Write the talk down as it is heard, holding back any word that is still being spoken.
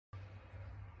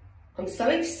I'm so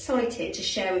excited to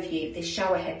share with you this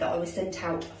shower head that I was sent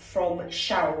out from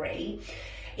Showery.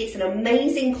 It's an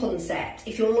amazing concept.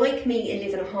 If you're like me and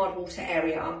live in a hard water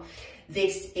area,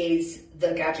 this is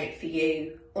the gadget for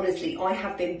you. Honestly, I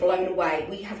have been blown away.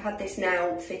 We have had this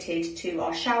now fitted to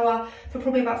our shower for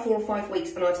probably about 4 or 5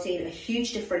 weeks, and I've seen a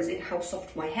huge difference in how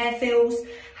soft my hair feels,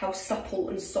 how supple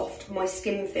and soft my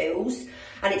skin feels,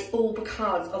 and it's all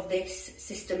because of this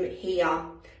system here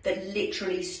that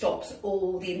literally stops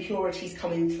all the impurities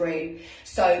coming through.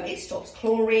 So it stops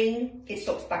chlorine, it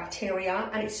stops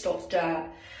bacteria, and it stops dirt.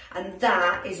 And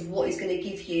that is what is going to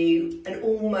give you an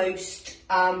almost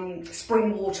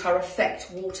spring water effect,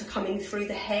 water coming through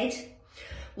the head.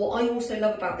 What I also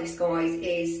love about this, guys,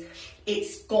 is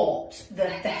it's got, the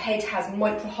head has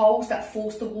micro holes that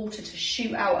force the water to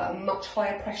shoot out at a much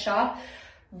higher pressure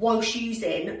whilst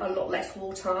using a lot less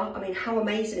water. I mean, how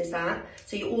amazing is that?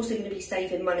 So you're also going to be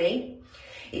saving money.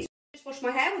 Just washed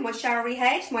my hair with my Showery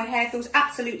head. My hair feels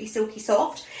absolutely silky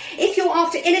soft. If you're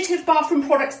after innovative bathroom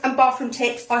products and bathroom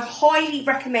tips, I highly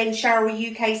recommend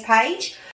Showery UK's page.